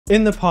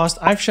In the past,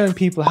 I've shown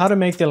people how to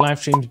make their live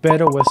streams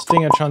better with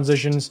stinger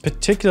transitions,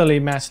 particularly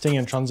matte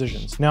stinger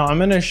transitions. Now I'm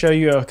going to show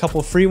you a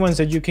couple free ones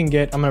that you can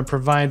get. I'm going to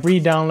provide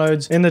free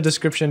downloads in the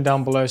description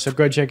down below, so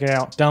go check it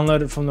out,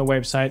 download it from the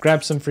website,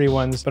 grab some free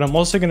ones. But I'm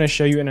also going to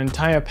show you an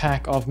entire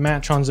pack of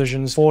matte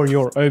transitions for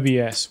your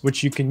OBS,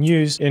 which you can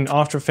use in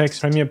After Effects,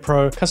 Premiere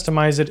Pro,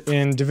 customize it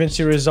in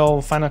Davinci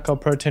Resolve, Final Cut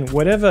Pro 10,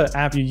 whatever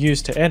app you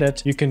use to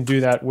edit, you can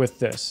do that with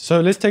this. So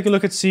let's take a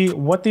look and see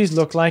what these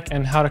look like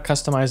and how to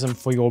customize them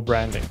for your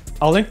branding.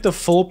 I'll link the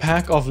full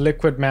pack of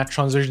liquid matte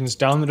transitions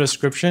down in the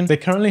description. They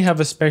currently have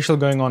a special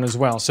going on as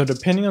well, so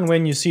depending on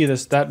when you see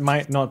this, that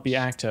might not be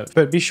active.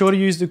 But be sure to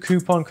use the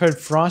coupon code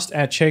FROST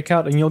at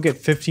checkout and you'll get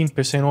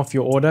 15% off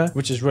your order,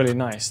 which is really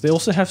nice. They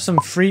also have some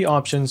free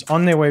options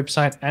on their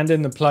website and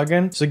in the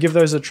plugin, so give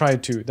those a try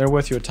too. They're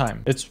worth your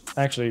time. It's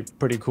actually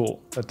pretty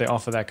cool that they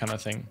offer that kind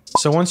of thing.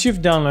 So once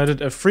you've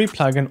downloaded a free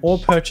plugin or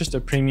purchased a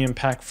premium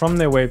pack from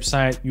their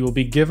website, you will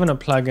be given a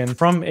plugin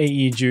from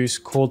AE Juice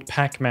called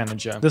Pack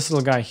Manager. This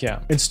little guy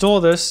here.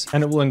 Install this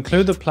and it will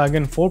include the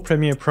plugin for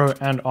Premiere Pro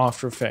and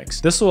After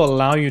Effects. This will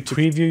allow you to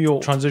preview your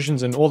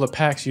transitions in all the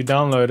packs you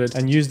downloaded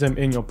and use them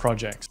in your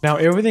projects. Now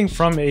everything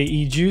from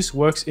AE Juice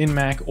works in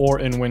Mac or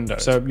in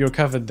Windows, so you're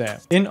covered there.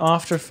 In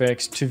After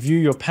Effects, to view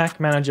your Pack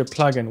Manager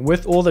plugin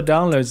with all the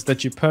downloads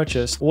that you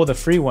purchased or the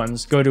free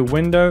ones, go to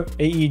Window,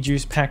 AE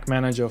Juice Pack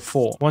Manager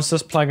 4. Once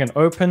this plugin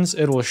opens,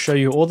 it will show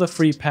you all the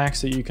free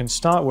packs that you can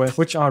start with,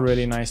 which are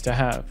really nice to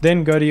have.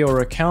 Then go to your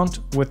account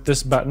with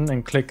this button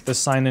and click the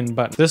sign in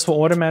button. This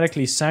will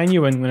automatically sign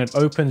you in when it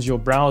opens your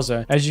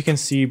browser, as you can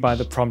see by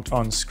the prompt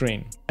on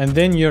screen. And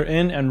then you're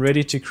in and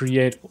ready to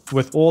create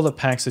with all the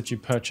packs that you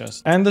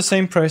purchased. And the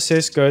same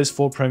process goes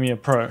for Premiere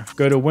Pro.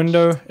 Go to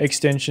Window,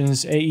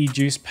 Extensions, AE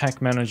Juice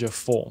Pack Manager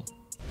 4.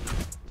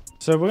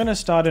 So we're going to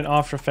start in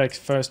After Effects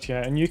first here,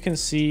 and you can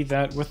see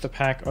that with the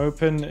pack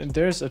open,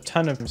 there's a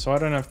ton of them, so I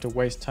don't have to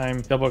waste time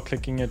double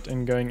clicking it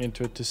and going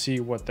into it to see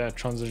what that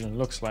transition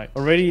looks like.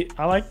 Already,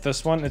 I like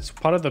this one. It's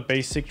part of the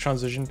basic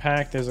transition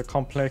pack. There's a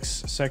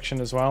complex section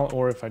as well,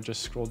 or if I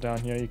just scroll down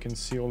here, you can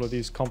see all of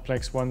these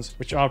complex ones,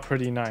 which are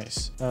pretty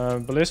nice.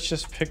 But let's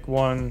just pick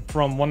one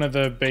from one of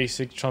the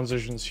basic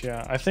transitions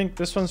here. I think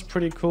this one's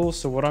pretty cool,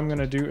 so what I'm going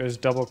to do is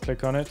double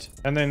click on it,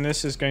 and then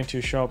this is going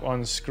to show up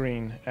on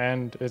screen,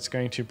 and it's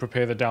going to prepare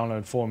the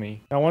download for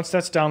me. Now once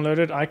that's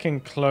downloaded, I can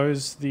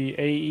close the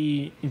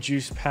AE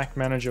Juice Pack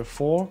Manager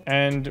 4,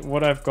 and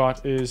what I've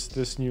got is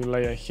this new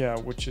layer here,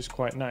 which is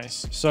quite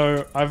nice.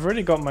 So I've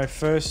already got my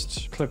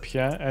first clip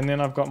here, and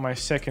then I've got my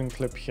second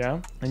clip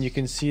here, and you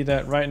can see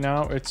that right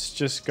now it's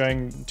just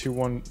going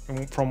to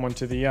from one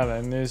to the other,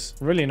 and there's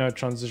really no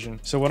transition.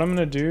 So what I'm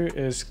going to do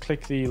is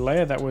click the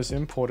layer that was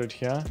imported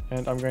here,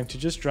 and I'm going to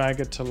just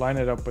drag it to line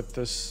it up with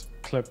this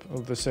clip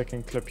of the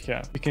second clip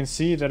here. You can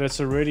see that it's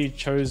already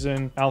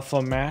chosen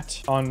alpha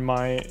matte on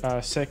my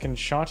second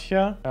shot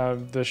here,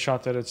 the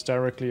shot that it's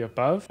directly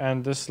above,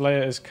 and this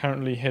layer is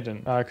currently hidden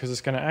because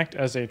it's going to act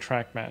as a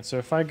track matte. So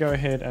if I go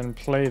ahead and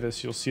play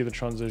this, you'll see the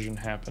transition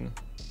happen.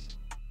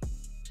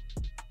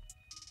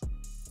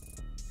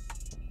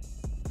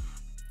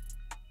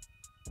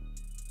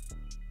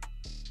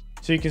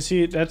 So you can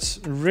see that's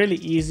really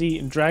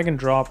easy, drag and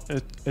drop.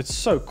 It's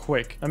so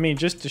quick. I mean,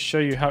 just to show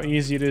you how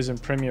easy it is in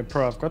Premiere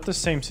Pro, I've got the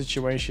same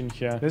situation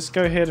here. Let's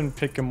go ahead and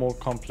pick a more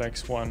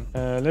complex one.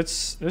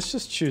 Let's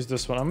just choose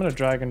this one. I'm going to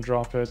drag and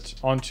drop it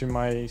onto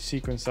my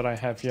sequence that I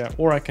have here,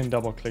 or I can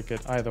double click it,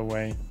 either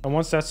way. And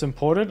once that's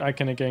imported, I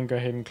can again go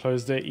ahead and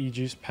close the AE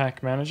Juice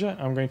Pack Manager.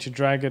 I'm going to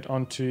drag it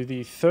onto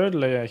the third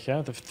layer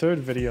here, the third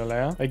video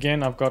layer.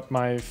 Again, I've got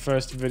my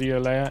first video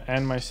layer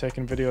and my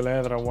second video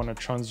layer that I want to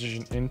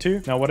transition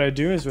into. Now what I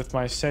do is with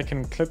my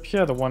second clip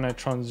here, the one I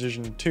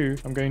transitioned to,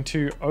 I'm going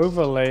to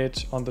overlay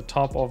it on the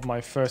top of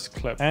my first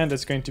clip, and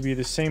it's going to be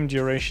the same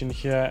duration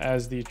here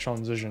as the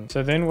transition.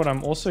 So then what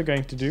I'm also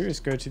going to do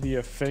is go to the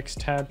effects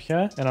tab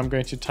here, and I'm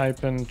going to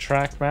type in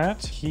track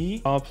matte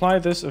key. I'll apply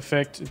this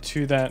effect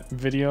to that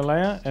video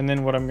layer, and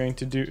then what I'm going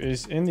to do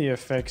is in the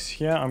effects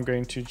here, I'm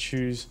going to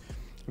choose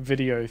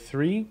video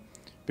 3,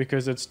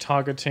 because it's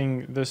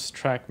targeting this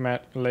track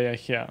matte layer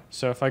here.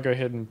 So if I go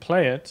ahead and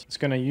play it, it's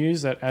going to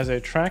use that as a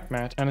track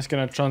matte, and it's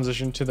going to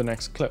transition to the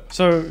next clip.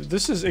 So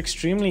this is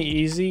extremely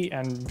easy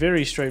and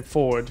very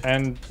straightforward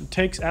and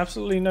takes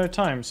absolutely no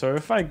time. So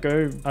if I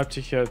go up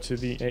to here to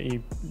the AE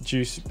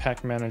Juice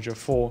Pack Manager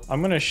 4, I'm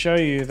going to show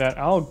you that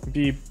I'll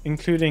be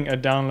including a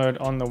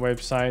download on the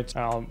website,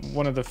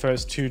 one of the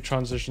first two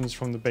transitions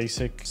from the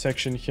basic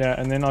section here,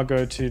 and then I'll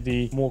go to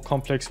the more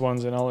complex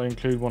ones and I'll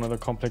include one of the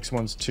complex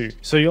ones too.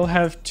 So you'll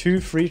have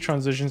 2 free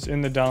transitions in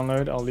the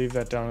download. I'll leave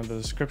that down in the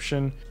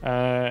description,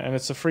 and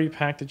it's a free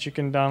pack that you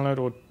can download,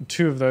 or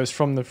 2 of those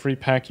from the free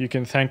pack. You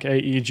can thank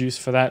AE Juice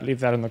for that. Leave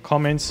that in the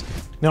comments.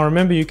 Now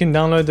remember, you can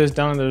download those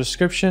down in the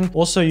description.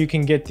 Also, you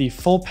can get the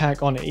full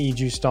pack on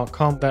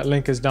aejuice.com. That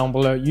link is down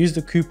below. Use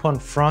the coupon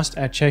FROST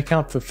at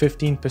checkout for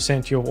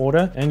 15% your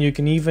order, and you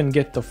can even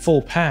get the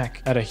full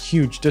pack at a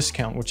huge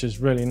discount, which is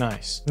really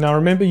nice. Now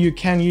remember, you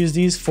can use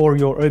these for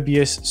your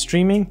OBS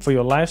streaming, for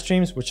your live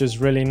streams, which is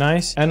really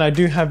nice. And I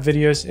do have videos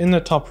videos in the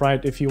top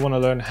right if you want to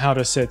learn how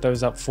to set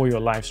those up for your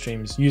live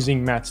streams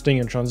using matte, sting,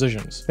 and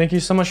transitions. Thank you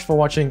so much for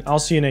watching. I'll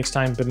see you next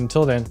time, but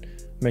until then,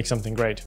 make something great.